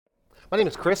My name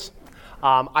is Chris.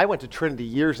 I went to Trinity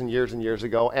years and years and years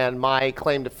ago, and my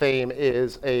claim to fame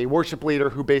is a worship leader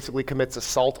who basically commits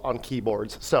assault on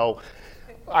keyboards. So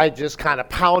I just kind of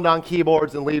pound on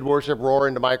keyboards and lead worship, roar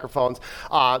into microphones.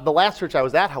 The last church I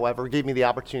was at, however, gave me the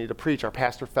opportunity to preach. Our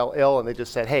pastor fell ill, and they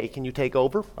just said, hey, can you take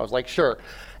over? I was like, sure.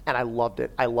 And I loved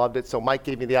it. I loved it. So Mike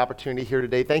gave me the opportunity here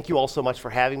today. Thank you all so much for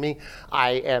having me.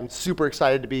 I am super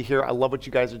excited to be here. I love what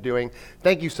you guys are doing.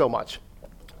 Thank you so much.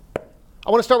 I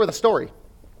want to start with a story.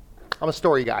 I'm a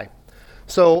story guy.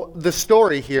 So the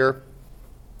story here,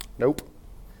 nope.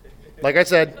 Like I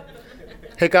said,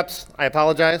 hiccups, I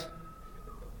apologize.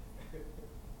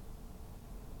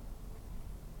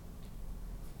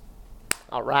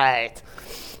 All right.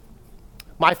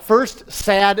 My first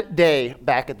sad day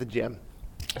back at the gym.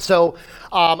 So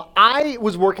I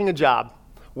was working a job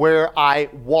where I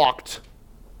walked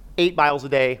 8 miles a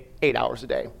day, 8 hours a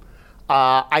day.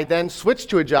 I then switched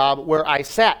to a job where I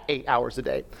sat 8 hours a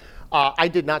day. I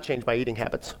did not change my eating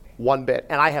habits one bit,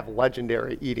 and I have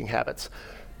legendary eating habits.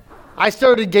 I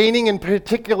started gaining in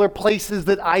particular places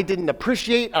that I didn't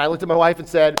appreciate, and I looked at my wife and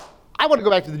said, I want to go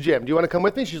back to the gym. Do you want to come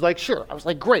with me? She's like, sure. I was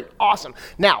like, great, awesome.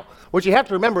 Now, what you have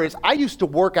to remember is I used to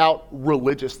work out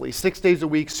religiously, 6 days a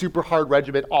week, super hard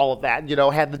regimen, all of that,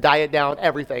 had the diet down,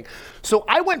 everything. So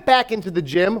I went back into the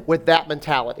gym with that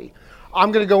mentality.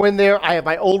 I'm going to go in there. I have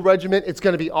my old regimen. It's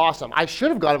going to be awesome. I should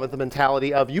have gone in with the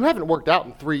mentality of, you haven't worked out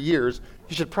in 3 years.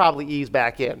 You should probably ease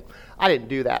back in. I didn't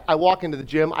do that. I walk into the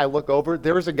gym. I look over.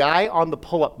 There is a guy on the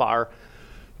pull-up bar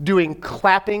doing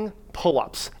clapping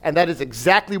pull-ups. And that is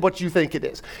exactly what you think it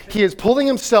is. He is pulling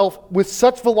himself with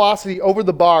such velocity over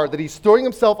the bar that he's throwing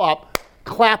himself up,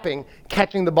 clapping,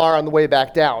 catching the bar on the way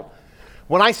back down.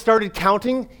 When I started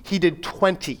counting, he did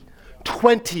 20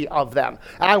 of them.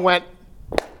 And I went,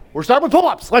 we're starting with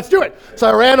pull-ups. Let's do it. So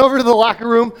I ran over to the locker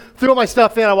room, threw my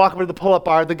stuff in. I walk over to the pull-up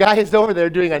bar. The guy is over there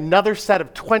doing another set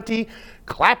of 20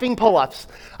 clapping pull-ups.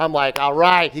 I'm like, all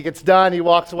right. He gets done. He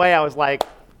walks away. I was like,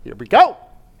 here we go.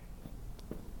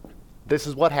 This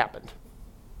is what happened.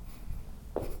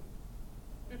 Is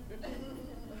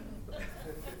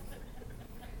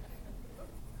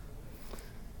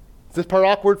this part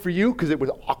awkward for you? Because it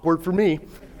was awkward for me.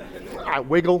 I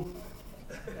wiggle,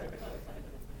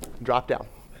 drop down.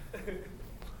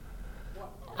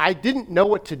 I didn't know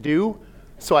what to do,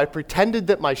 so I pretended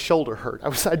that my shoulder hurt.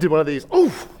 I did one of these,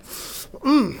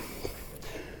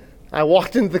 I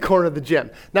walked into the corner of the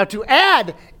gym. Now, to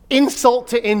add insult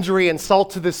to injury and salt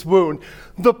to this wound,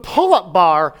 the pull-up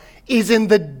bar is in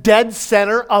the dead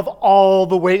center of all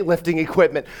the weightlifting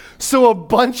equipment. So a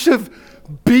bunch of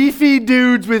beefy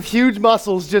dudes with huge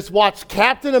muscles just watched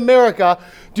Captain America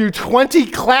do 20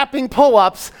 clapping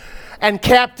pull-ups and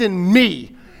Captain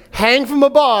me hang from a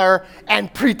bar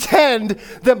and pretend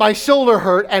that my shoulder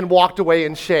hurt and walked away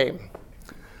in shame.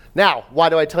 Now, why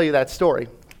do I tell you that story?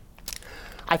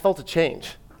 I felt a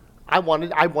change. I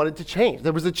wanted to change.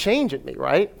 There was a change in me,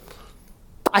 right?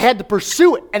 I had to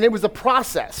pursue it, and it was a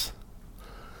process.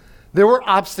 There were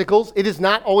obstacles. It is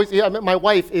not always, my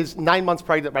wife is 9 months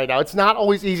pregnant right now. It's not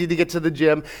always easy to get to the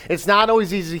gym. It's not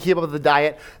always easy to keep up with the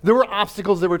diet. There were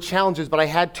obstacles, there were challenges, but I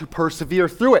had to persevere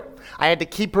through it. I had to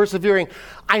keep persevering.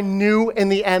 I knew in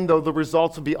the end, though, the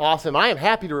results would be awesome. I am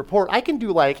happy to report I can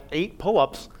do like 8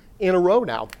 pull-ups in a row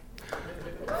now.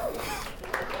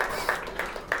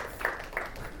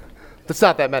 That's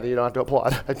not that many. You don't have to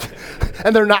applaud.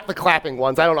 And they're not the clapping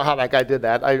ones. I don't know how that guy did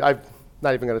that. I'm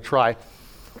not even going to try.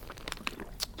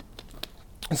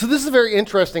 And so this is a very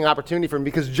interesting opportunity for me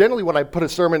because generally when I put a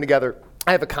sermon together,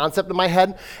 I have a concept in my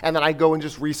head, and then I go and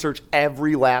just research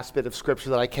every last bit of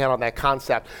scripture that I can on that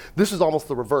concept. This is almost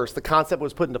the reverse. The concept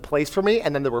was put into place for me,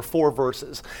 and then there were 4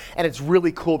 verses. And it's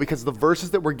really cool because the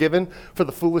verses that were given for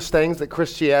the foolish things that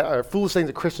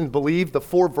Christians believe, the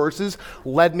 4 verses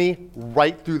led me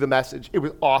right through the message. It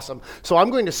was awesome. So I'm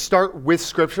going to start with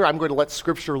scripture. I'm going to let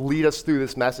scripture lead us through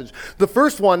this message. The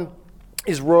first one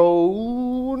is come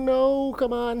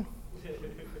on.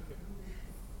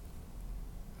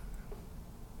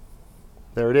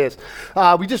 There it is.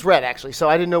 We just read, actually, so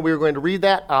I didn't know we were going to read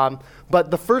that.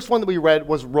 But the first one that we read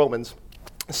was Romans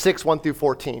 6, 1 through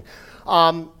 14.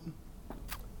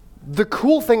 The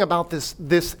cool thing about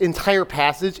this entire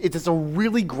passage is it's a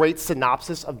really great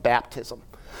synopsis of baptism.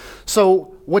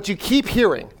 So what you keep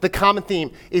hearing, the common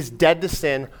theme, is dead to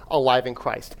sin, alive in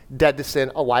Christ. Dead to sin,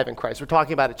 alive in Christ. We're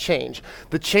talking about a change.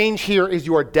 The change here is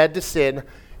you are dead to sin,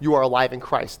 you are alive in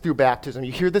Christ through baptism.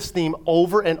 You hear this theme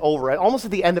over and over. And almost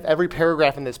at the end of every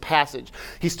paragraph in this passage,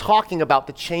 he's talking about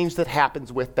the change that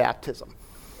happens with baptism.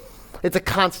 It's a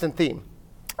constant theme.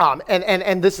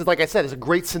 And this is, like I said, is a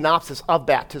great synopsis of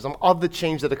baptism, of the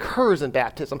change that occurs in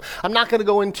baptism. I'm not going to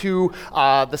go into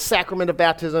the sacrament of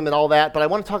baptism and all that, but I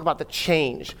want to talk about the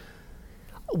change.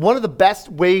 One of the best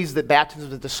ways that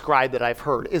baptism is described that I've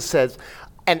heard is says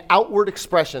an outward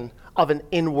expression of an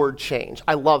inward change.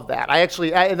 I love that.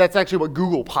 That's actually what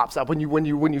Google pops up when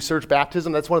you search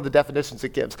baptism. That's one of the definitions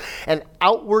it gives. An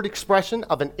outward expression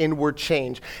of an inward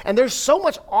change. And there's so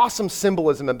much awesome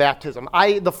symbolism in baptism.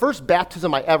 The first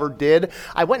baptism I ever did,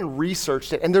 I went and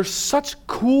researched it, and there's such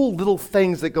cool little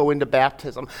things that go into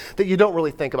baptism that you don't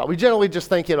really think about. We generally just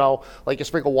think, like you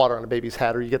sprinkle water on a baby's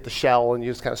head, or you get the shell and you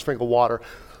just kind of sprinkle water.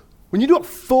 When you do a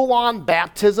full-on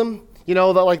baptism,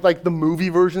 like the movie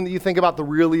version that you think about, the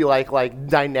really like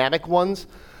dynamic ones,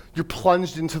 you're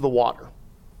plunged into the water.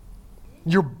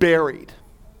 You're buried.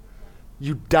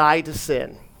 You die to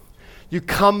sin. You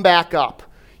come back up.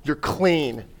 You're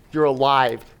clean. You're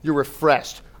alive. You're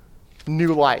refreshed.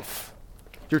 New life.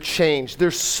 You're changed.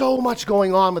 There's so much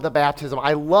going on with the baptism.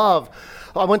 I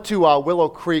went to Willow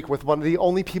Creek with one of the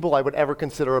only people I would ever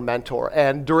consider a mentor.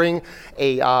 And during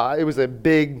it was a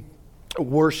big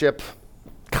worship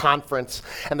conference,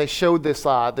 and they showed this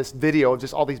video of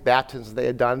just all these baptisms they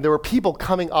had done. There were people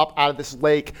coming up out of this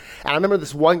lake, and I remember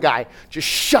this one guy just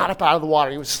shot up out of the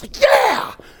water. He was just like,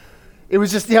 yeah! It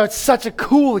was just, it's such a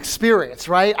cool experience,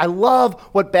 right? I love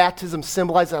what baptism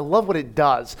symbolizes. I love what it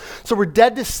does. So we're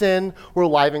dead to sin. We're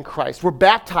alive in Christ. We're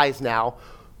baptized now.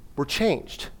 We're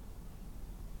changed.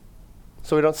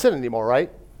 So we don't sin anymore, right?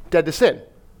 Dead to sin.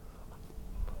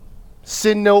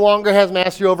 Sin no longer has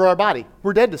mastery over our body.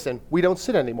 We're dead to sin. We don't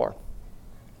sin anymore.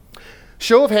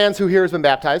 Show of hands, who here has been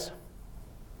baptized?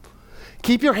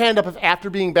 Keep your hand up if after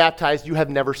being baptized you have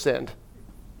never sinned.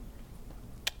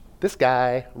 This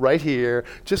guy right here.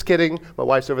 Just kidding. My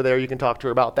wife's over there. You can talk to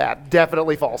her about that.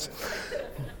 Definitely false.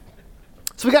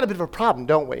 So we got a bit of a problem,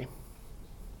 don't we?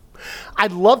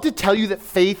 I'd love to tell you that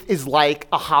faith is like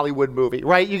a Hollywood movie,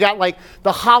 right? You got like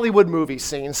the Hollywood movie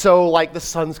scene. So like the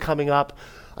sun's coming up.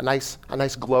 A nice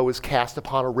glow is cast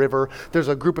upon a river. There's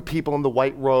a group of people in the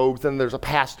white robes, and there's a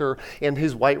pastor in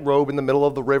his white robe in the middle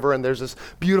of the river, and there's this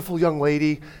beautiful young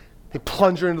lady. They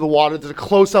plunge her into the water. There's a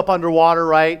close-up underwater,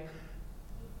 right?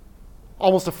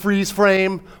 Almost a freeze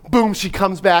frame. Boom, she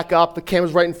comes back up. The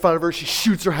camera's right in front of her. She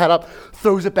shoots her head up,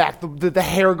 throws it back. The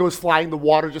hair goes flying. The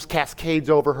water just cascades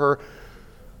over her.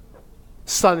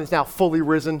 Sun is now fully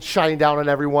risen, shining down on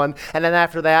everyone. And then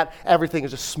after that, everything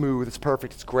is just smooth. It's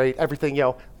perfect. It's great. Everything,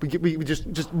 we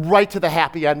just right to the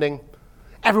happy ending.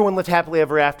 Everyone lived happily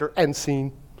ever after. End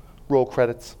scene. Roll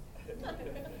credits.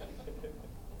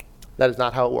 That is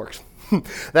not how it works.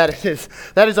 That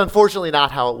is unfortunately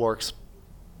not how it works.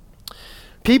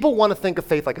 People want to think of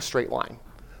faith like a straight line.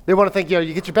 They want to think,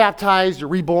 you get you baptized, you're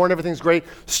reborn, everything's great.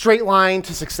 Straight line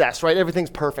to success, right?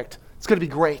 Everything's perfect. It's going to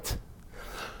be great.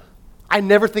 I've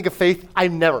never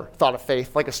thought of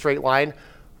faith like a straight line,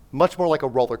 much more like a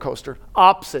roller coaster.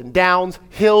 Ups and downs,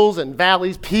 hills and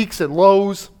valleys, peaks and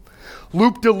lows,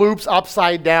 loop-de-loops,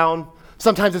 upside down.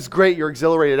 Sometimes it's great, you're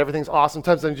exhilarated, everything's awesome.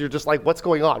 Sometimes you're just like, what's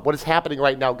going on? What is happening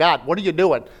right now? God, what are you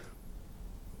doing?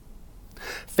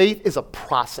 Faith is a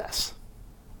process.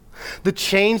 The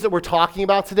change that we're talking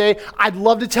about today, I'd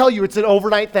love to tell you it's an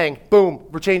overnight thing. Boom,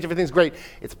 we're changed, everything's great.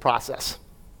 It's a process.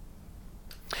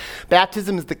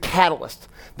 Baptism is the catalyst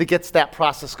that gets that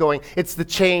process going. It's the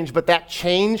change, but that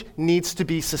change needs to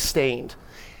be sustained.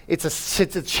 It's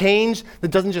a change that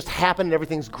doesn't just happen and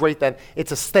everything's great then.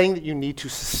 It's a thing that you need to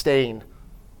sustain.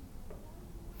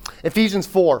 Ephesians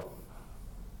 4.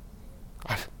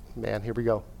 Man, here we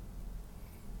go.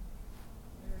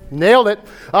 Nailed it.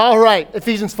 All right,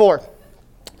 Ephesians 4.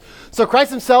 So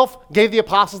Christ himself gave the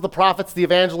apostles, the prophets, the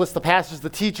evangelists, the pastors, the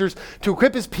teachers to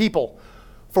equip his people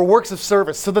for works of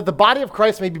service, so that the body of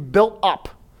Christ may be built up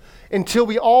until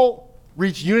we all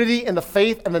reach unity in the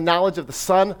faith and the knowledge of the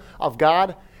Son of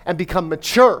God and become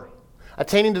mature,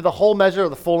 attaining to the whole measure of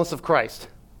the fullness of Christ.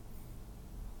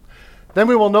 Then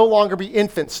we will no longer be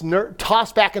infants,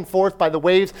 tossed back and forth by the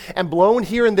waves and blown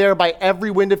here and there by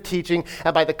every wind of teaching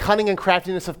and by the cunning and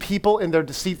craftiness of people in their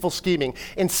deceitful scheming.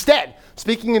 Instead,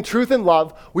 speaking in truth and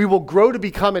love, we will grow to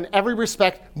become in every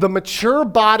respect the mature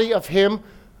body of him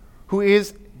who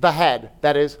is the head,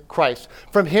 that is, Christ.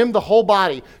 From him, the whole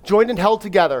body, joined and held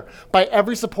together by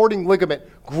every supporting ligament,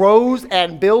 grows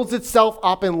and builds itself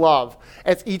up in love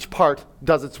as each part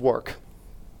does its work.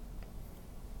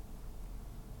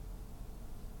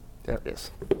 There it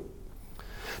is.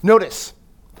 Notice,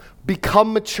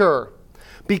 become mature.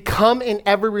 Become in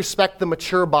every respect the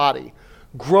mature body,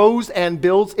 grows and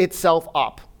builds itself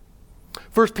up.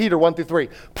 1 Peter 1-3.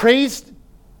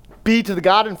 be to the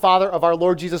God and Father of our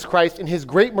Lord Jesus Christ. In his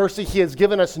great mercy, he has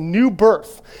given us new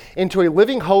birth into a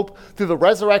living hope through the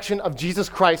resurrection of Jesus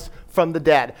Christ from the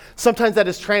dead. Sometimes that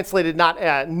is translated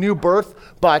not new birth,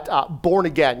 but born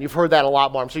again. You've heard that a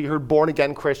lot more. I'm sure you heard born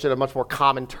again Christian, a much more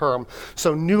common term.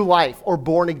 So new life or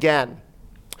born again.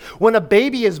 When a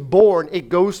baby is born, it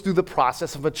goes through the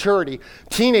process of maturity.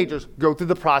 Teenagers go through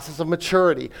the process of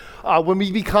maturity. When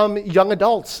we become young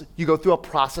adults, you go through a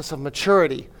process of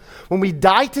maturity. When we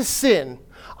die to sin,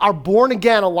 are born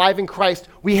again, alive in Christ,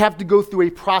 we have to go through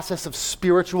a process of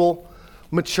spiritual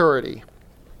maturity.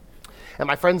 And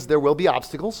my friends, there will be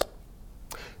obstacles.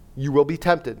 You will be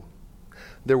tempted.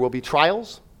 There will be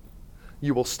trials.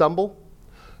 You will stumble.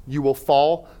 You will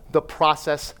fall. The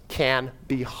process can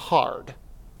be hard.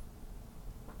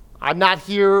 I'm not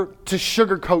here to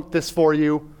sugarcoat this for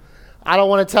you. I don't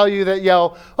want to tell you that,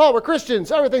 we're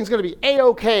Christians, everything's going to be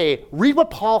A-okay. Read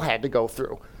what Paul had to go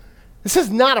through. This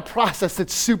is not a process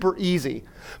that's super easy.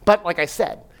 But like I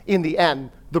said, in the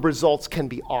end, the results can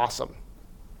be awesome.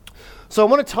 So I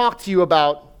want to talk to you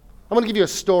about, I'm going to give you a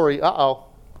story. Uh-oh.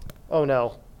 Oh,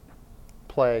 no.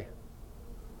 Play.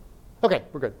 Okay,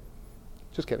 we're good.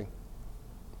 Just kidding.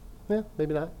 Yeah,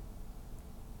 maybe not.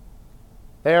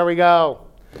 There we go.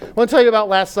 I want to tell you about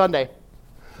last Sunday.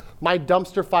 My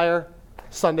dumpster fire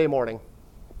Sunday morning.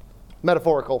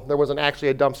 Metaphorical. There wasn't actually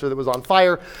a dumpster that was on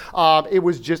fire. It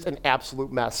was just an absolute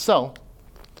mess. So,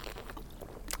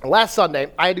 last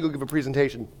Sunday, I had to go give a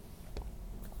presentation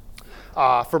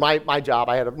for my job.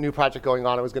 I had a new project going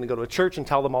on. I was going to go to a church and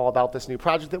tell them all about this new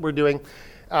project that we're doing.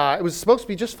 It was supposed to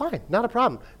be just fine, not a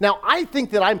problem. Now, I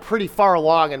think that I'm pretty far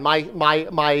along in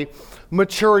my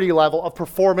maturity level of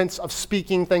performance, of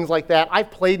speaking, things like that.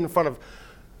 I've played in front of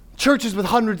churches with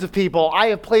hundreds of people. I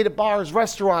have played at bars,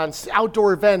 restaurants,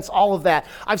 outdoor events, all of that.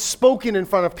 I've spoken in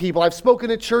front of people. I've spoken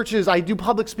at churches. I do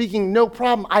public speaking, no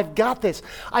problem. I've got this.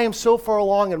 I am so far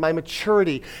along in my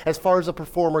maturity as far as a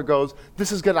performer goes.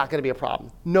 This is not going to be a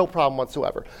problem. No problem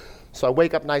whatsoever. So I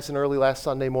wake up nice and early last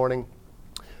Sunday morning.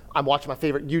 I'm watching my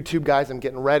favorite YouTube guys. I'm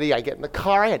getting ready. I get in the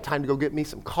car. I had time to go get me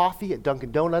some coffee at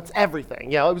Dunkin' Donuts,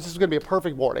 everything. It was just going to be a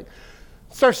perfect morning.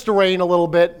 It starts to rain a little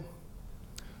bit.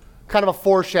 Kind of a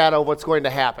foreshadow of what's going to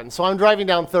happen. So I'm driving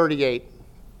down 38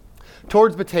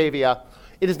 towards Batavia.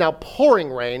 It is now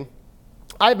pouring rain.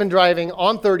 I've been driving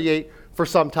on 38 for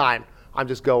some time. I'm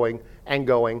just going and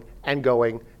going and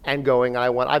going and going.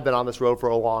 And I've been on this road for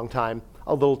a long time.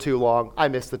 A little too long. I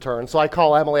missed the turn. So I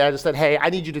call Emily. I just said, hey, I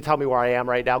need you to tell me where I am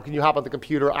right now. Can you hop on the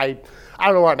computer? I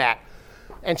don't know where I'm at.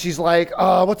 And she's like,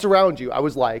 what's around you? I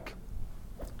was like,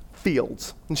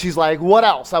 fields. And she's like, what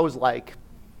else? I was like,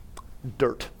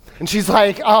 dirt. And she's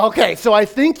like, oh, okay, so I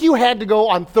think you had to go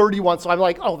on 31. So I'm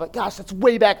like, oh my gosh, that's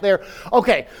way back there.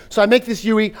 Okay, so I make this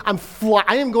U-E.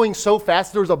 I am going so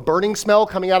fast. There was a burning smell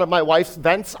coming out of my wife's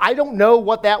vents. I don't know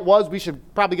what that was. We should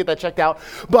probably get that checked out.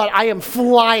 But I am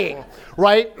flying,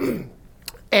 right?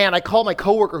 And I call my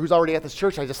coworker who's already at this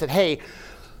church. I just said, hey,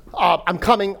 I'm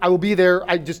coming. I will be there.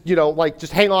 I just,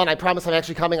 just hang on. I promise I'm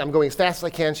actually coming. I'm going as fast as I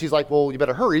can. She's like, well, you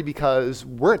better hurry because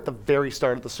we're at the very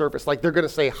start of the service. Like, they're going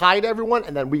to say hi to everyone,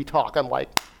 and then we talk. I'm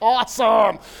like,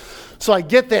 awesome. So I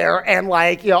get there, and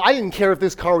I didn't care if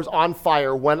this car was on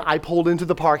fire when I pulled into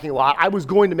the parking lot. I was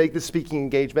going to make this speaking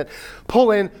engagement.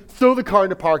 Pull in, throw the car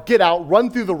into park, get out, run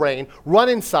through the rain, run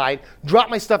inside, drop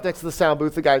my stuff next to the sound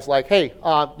booth. The guy's like, hey,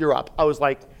 you're up. I was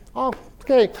like, oh,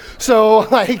 okay. So,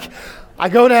 I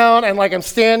go down and I'm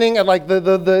standing and they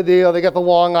got the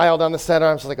long aisle down the center.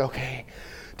 I'm just like, okay,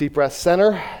 deep breath,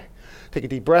 center, take a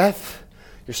deep breath.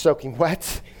 You're soaking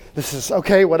wet. This is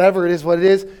okay, whatever it is, what it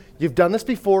is. You've done this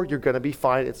before. You're going to be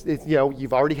fine. It's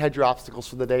you've already had your obstacles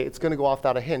for the day. It's going to go off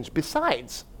without a hinge.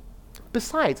 Besides,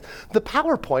 the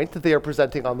PowerPoint that they are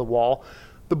presenting on the wall,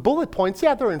 the bullet points,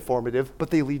 yeah, they're informative,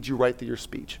 but they lead you right through your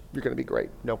speech. You're going to be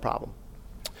great. No problem.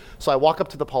 So I walk up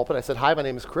to the pulpit. I said, hi, my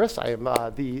name is Chris. I am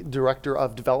the Director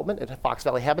of Development at Fox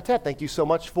Valley Habitat. Thank you so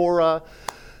much for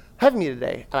having me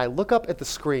today. And I look up at the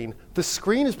screen. The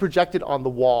screen is projected on the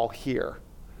wall here.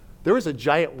 There is a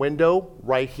giant window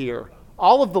right here.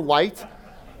 All of the light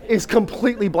is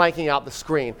completely blanking out the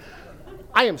screen.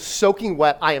 I am soaking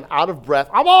wet. I am out of breath.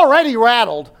 I'm already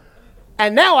rattled.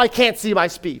 And now I can't see my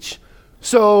speech.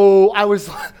 So I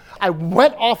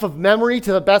went off of memory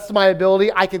to the best of my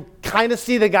ability. I could kind of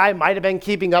see the guy might have been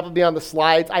keeping up with me on the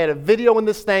slides. I had a video in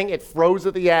this thing. It froze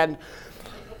at the end.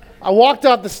 I walked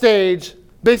off the stage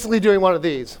basically doing one of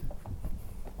these.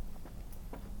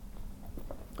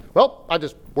 Well, I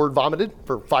just word vomited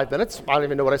for 5 minutes. I don't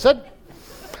even know what I said.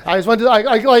 I just went to,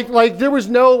 like there was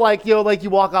no, like you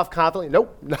walk off confidently.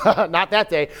 Nope, not that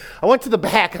day. I went to the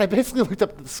back, and I basically looked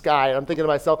up at the sky, and I'm thinking to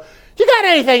myself, you got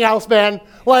anything else, man?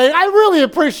 Like, I really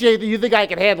appreciate that you think I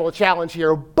can handle a challenge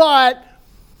here, but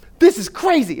this is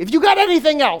crazy. If you got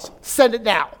anything else, send it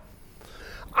now.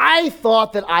 I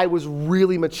thought that I was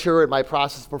really mature in my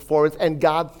process of performance, and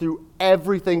God threw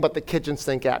everything but the kitchen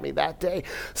sink at me that day.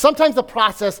 Sometimes the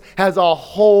process has a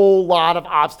whole lot of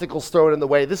obstacles thrown in the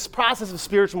way. This process of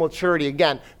spiritual maturity,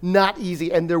 again, not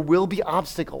easy, and there will be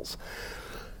obstacles.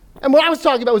 And what I was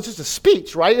talking about was just a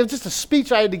speech, right? It was just a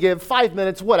speech I had to give, 5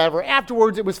 minutes, whatever.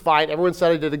 Afterwards, it was fine. Everyone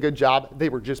said I did a good job. They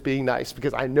were just being nice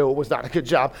because I know it was not a good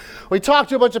job. We talked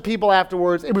to a bunch of people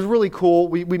afterwards. It was really cool.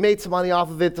 We made some money off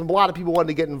of it, and a lot of people wanted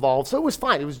to get involved. So it was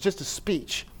fine. It was just a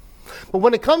speech. But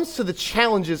when it comes to the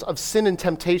challenges of sin and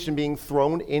temptation being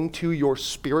thrown into your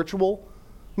spiritual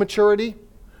maturity,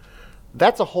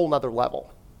 that's a whole nother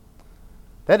level.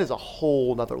 That is a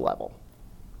whole nother level.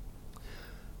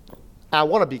 I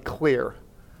want to be clear.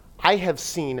 I have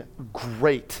seen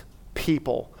great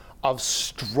people of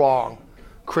strong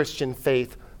Christian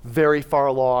faith very far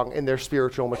along in their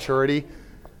spiritual maturity,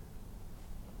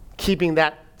 keeping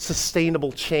that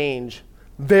sustainable change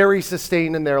very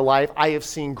sustained in their life. I have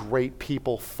seen great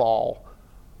people fall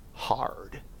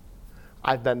hard.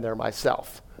 I've been there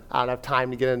myself. I don't have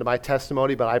time to get into my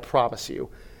testimony, but I promise you,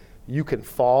 you can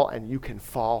fall, and you can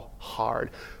fall hard.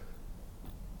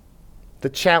 The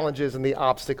challenges and the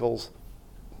obstacles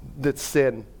that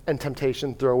sin and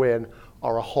temptation throw in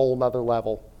are a whole nother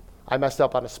level. I messed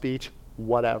up on a speech,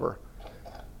 whatever.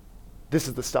 This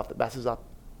is the stuff that messes up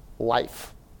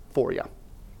life for you.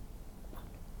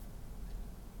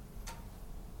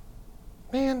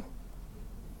 Man.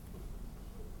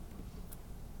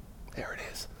 There it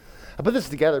is. I put this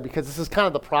together because this is kind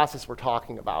of the process we're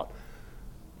talking about.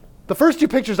 The first two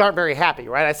pictures aren't very happy,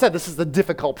 right? I said this is the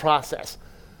difficult process.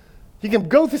 You can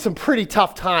go through some pretty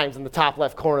tough times in the top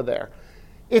left corner there.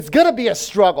 It's going to be a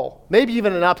struggle, maybe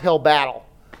even an uphill battle.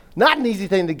 Not an easy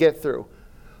thing to get through.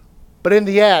 But in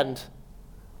the end,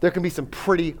 there can be some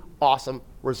pretty awesome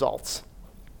results.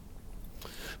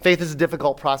 Faith is a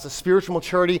difficult process. Spiritual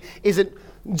maturity isn't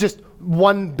just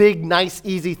one big, nice,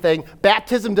 easy thing.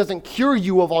 Baptism doesn't cure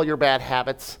you of all your bad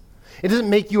habits. It doesn't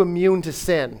make you immune to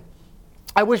sin.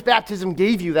 I wish baptism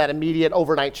gave you that immediate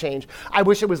overnight change. I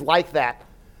wish it was like that.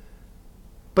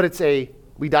 But it's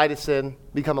we die to sin,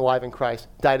 become alive in Christ.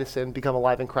 Die to sin, become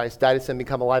alive in Christ. Die to sin,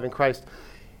 become alive in Christ.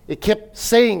 It kept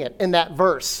saying it in that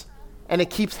verse, and it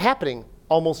keeps happening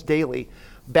almost daily.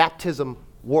 Baptism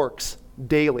works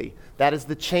daily. That is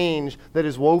the change that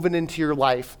is woven into your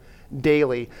life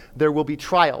daily. There will be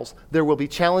trials. There will be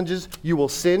challenges. You will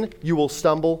sin. You will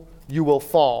stumble. You will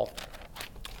fall.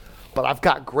 But I've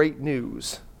got great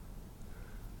news.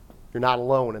 You're not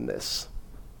alone in this.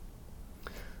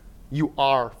 You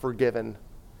are forgiven,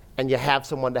 and you have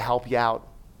someone to help you out.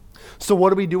 So what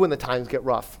do we do when the times get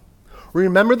rough?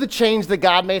 Remember the change that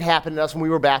God made happen in us when we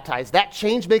were baptized. That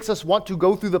change makes us want to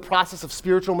go through the process of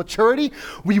spiritual maturity.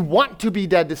 We want to be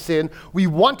dead to sin. We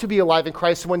want to be alive in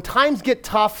Christ. So when times get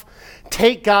tough,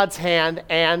 take God's hand,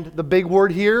 and the big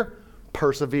word here,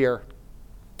 persevere.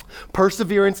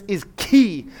 Perseverance is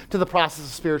key to the process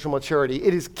of spiritual maturity.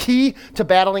 It is key to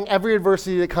battling every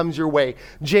adversity that comes your way.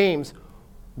 James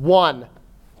 1,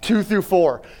 2 through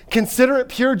 4. Consider it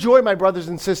pure joy, my brothers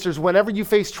and sisters, whenever you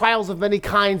face trials of many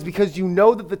kinds, because you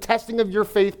know that the testing of your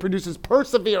faith produces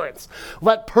perseverance.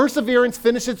 Let perseverance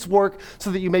finish its work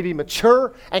so that you may be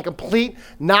mature and complete,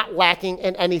 not lacking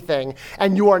in anything.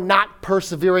 And you are not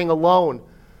persevering alone.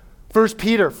 1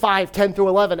 Peter 5, 10 through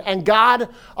 11. And God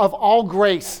of all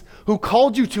grace, who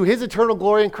called you to his eternal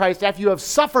glory in Christ after you have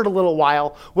suffered a little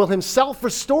while, will himself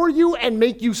restore you and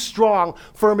make you strong,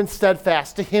 firm and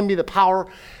steadfast. To him be the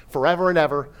power forever and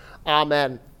ever.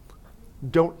 Amen.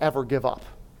 Don't ever give up.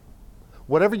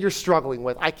 Whatever you're struggling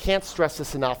with, I can't stress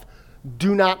this enough.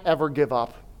 Do not ever give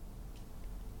up.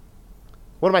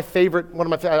 I'm going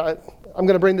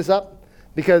to bring this up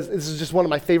because this is just one of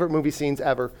my favorite movie scenes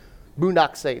ever.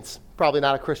 Boondock Saints. Probably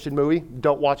not a Christian movie.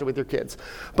 Don't watch it with your kids.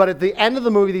 But at the end of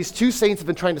the movie, these two saints have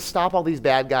been trying to stop all these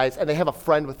bad guys, and they have a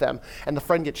friend with them, and the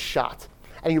friend gets shot.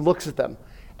 And he looks at them.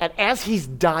 And as he's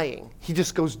dying, he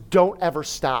just goes, "Don't ever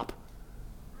stop.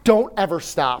 Don't ever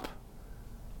stop."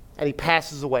 And he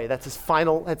passes away. That's his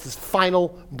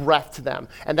final breath to them.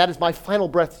 And that is my final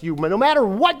breath to you. No matter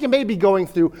what you may be going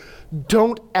through,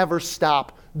 don't ever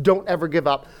stop. Don't ever give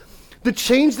up. The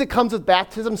change that comes with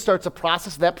baptism starts a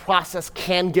process. That process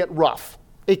can get rough.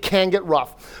 It can get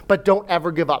rough. But don't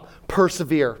ever give up.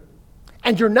 Persevere.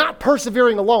 And you're not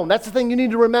persevering alone. That's the thing you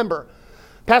need to remember.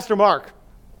 Pastor Mark,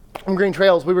 from Green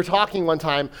Trails, we were talking one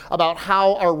time about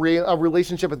how our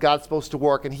relationship with God's supposed to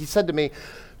work. And he said to me,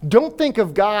 don't think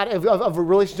of God, of a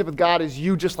relationship with God as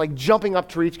you just like jumping up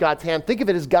to reach God's hand. Think of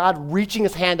it as God reaching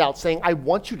his hand out saying, I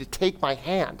want you to take my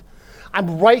hand.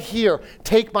 I'm right here.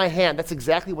 Take my hand. That's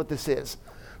exactly what this is.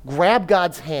 Grab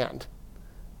God's hand.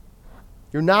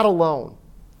 You're not alone.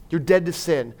 You're dead to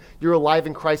sin. You're alive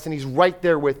in Christ, and he's right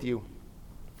there with you.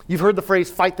 You've heard the phrase,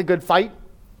 fight the good fight?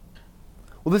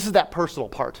 Well, this is that personal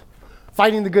part.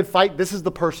 Fighting the good fight, this is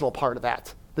the personal part of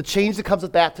that. The change that comes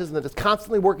with baptism that is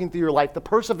constantly working through your life, the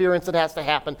perseverance that has to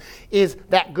happen is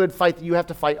that good fight that you have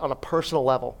to fight on a personal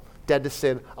level. Dead to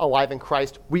sin, alive in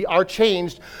Christ. We are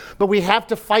changed, but we have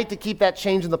to fight to keep that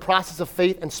change in the process of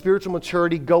faith and spiritual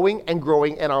maturity going and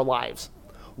growing in our lives.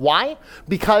 Why?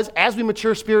 Because as we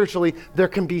mature spiritually, there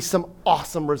can be some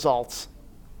awesome results.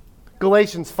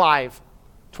 Galatians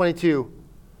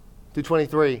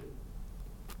 5:22-23.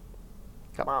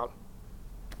 Come on.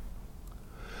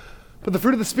 But the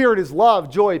fruit of the Spirit is love,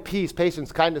 joy, peace,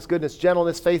 patience, kindness, goodness,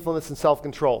 gentleness, faithfulness, and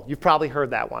self-control. You've probably heard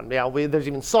that one. Yeah, there's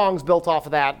even songs built off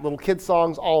of that, little kid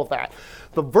songs, all of that.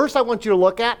 The verse I want you to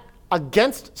look at,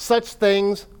 against such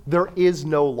things there is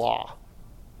no law.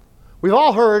 We've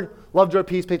all heard love, joy,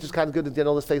 peace, patience, kindness, goodness,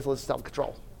 gentleness, faithfulness, and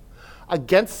self-control.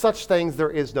 Against such things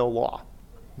there is no law.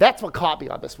 That's what caught me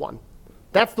on this one.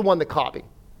 That's the one that caught me.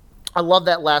 I love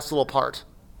that last little part.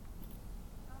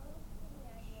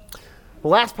 The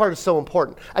last part is so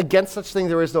important. Against such things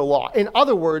there is no law. In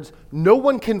other words, no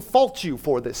one can fault you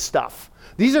for this stuff.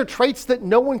 These are traits that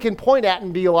no one can point at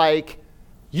and be like,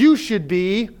 you should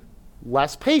be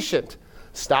less patient.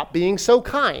 Stop being so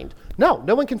kind. No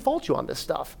one can fault you on this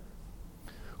stuff.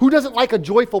 Who doesn't like a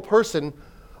joyful person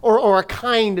or a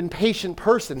kind and patient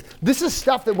person? This is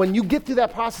stuff that when you get through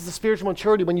that process of spiritual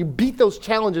maturity, when you beat those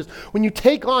challenges, when you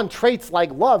take on traits like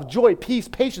love, joy, peace,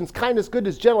 patience, kindness,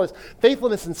 goodness, gentleness,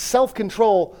 faithfulness, and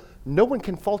self-control, no one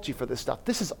can fault you for this stuff.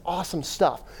 This is awesome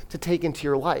stuff to take into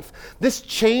your life. This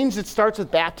change that starts with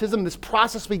baptism, this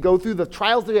process we go through, the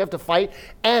trials that we have to fight,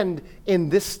 end in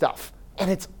this stuff.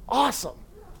 And it's awesome.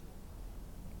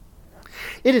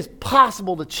 It is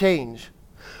possible to change.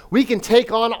 We can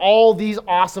take on all these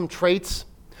awesome traits.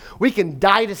 We can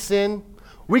die to sin.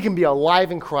 We can be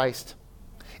alive in Christ.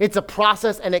 It's a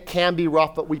process and it can be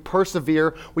rough, but we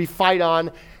persevere, we fight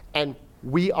on, and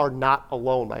we are not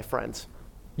alone, my friends.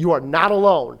 You are not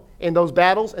alone. In those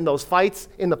battles, in those fights,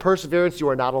 in the perseverance, you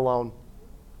are not alone.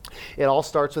 It all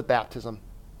starts with baptism,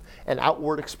 an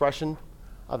outward expression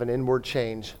of an inward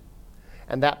change.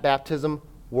 And that baptism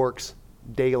works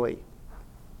daily.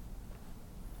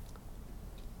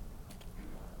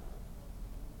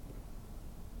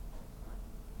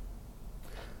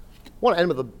 I want to end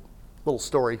with a little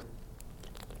story.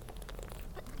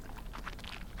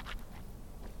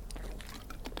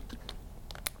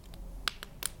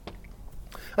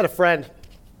 I had a friend,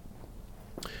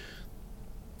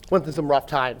 went through some rough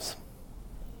times.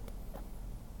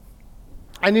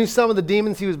 I knew some of the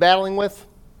demons he was battling with.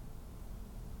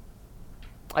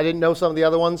 I didn't know some of the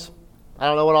other ones. I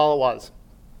don't know what all it was.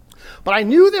 But I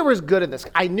knew there was good in this.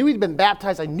 I knew he'd been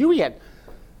baptized. I knew he had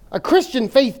a Christian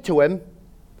faith to him.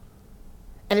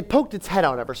 And it poked its head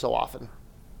out ever so often.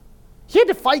 He had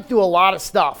to fight through a lot of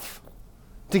stuff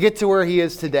to get to where he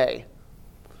is today.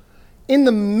 In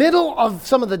the middle of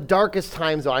some of the darkest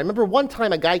times, though, I remember one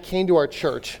time a guy came to our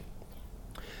church.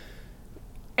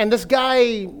 And this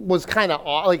guy was kind of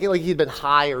like he'd been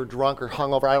high or drunk or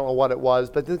hungover. I don't know what it was.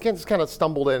 But the kid just kind of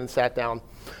stumbled in and sat down.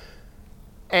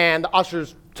 And the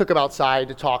ushers took him outside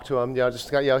to talk to him. He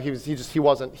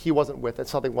wasn't with it.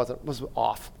 Something was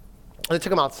off. And they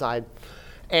took him outside.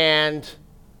 And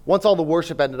once all the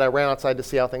worship ended, I ran outside to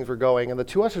see how things were going. And the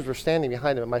two ushers were standing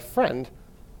behind him. And my friend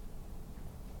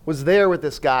was there with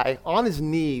this guy on his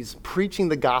knees preaching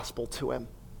the gospel to him,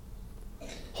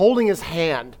 holding his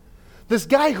hand. This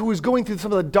guy who was going through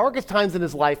some of the darkest times in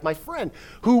his life, my friend,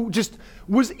 who just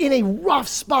was in a rough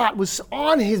spot, was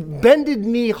on his bended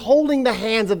knee holding the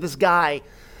hands of this guy,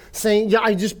 saying,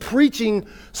 I'm just preaching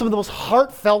some of the most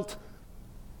heartfelt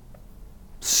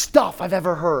stuff I've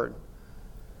ever heard.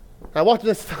 I walked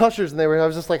into the ushers and I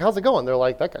was just like, how's it going? They're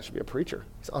like, that guy should be a preacher.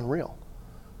 He's unreal.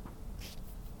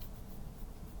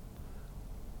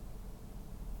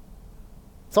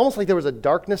 It's almost like there was a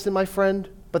darkness in my friend,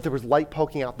 but there was light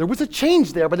poking out. There was a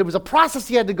change there, but it was a process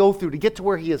he had to go through to get to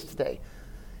where he is today.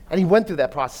 And he went through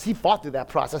that process. He fought through that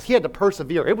process. He had to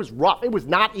persevere. It was rough. It was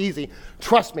not easy.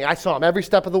 Trust me, I saw him every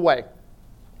step of the way.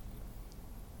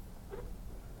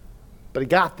 But he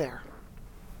got there.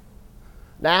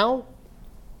 Now,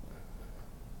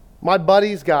 my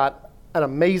buddy's got an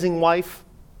amazing wife,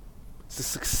 He's a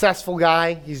successful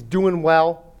guy. He's doing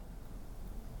well.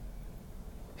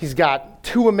 He's got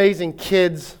 2 amazing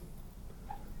kids.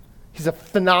 He's a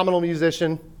phenomenal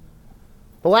musician.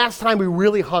 The last time we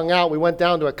really hung out, we went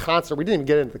down to a concert. We didn't even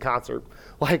get into the concert.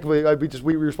 Like we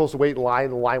were supposed to wait in line.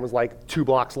 The line was like 2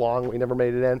 blocks long. We never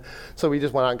made it in. So we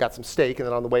just went out and got some steak. And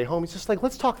then on the way home, he's just like,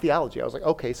 let's talk theology. I was like,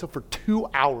 okay. So for 2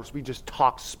 hours, we just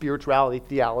talked spirituality,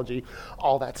 theology,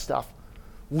 all that stuff.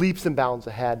 Leaps and bounds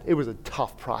ahead. It was a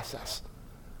tough process.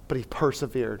 But he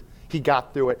persevered. He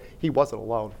got through it. He wasn't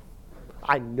alone.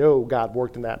 I know God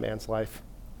worked in that man's life.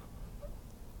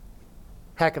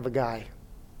 Heck of a guy.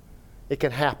 It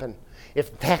can happen.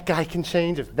 If that guy can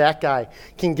change, if that guy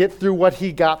can get through what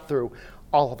he got through,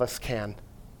 all of us can.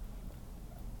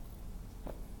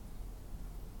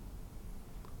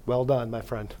 Well done, my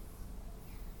friend.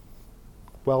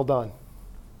 Well done.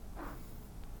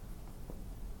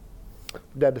 We're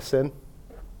dead to sin.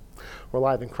 We're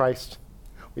alive in Christ.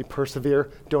 We persevere.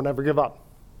 Don't ever give up.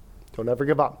 Don't ever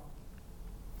give up.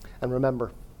 And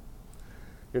remember,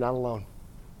 you're not alone.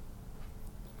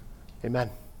 Amen.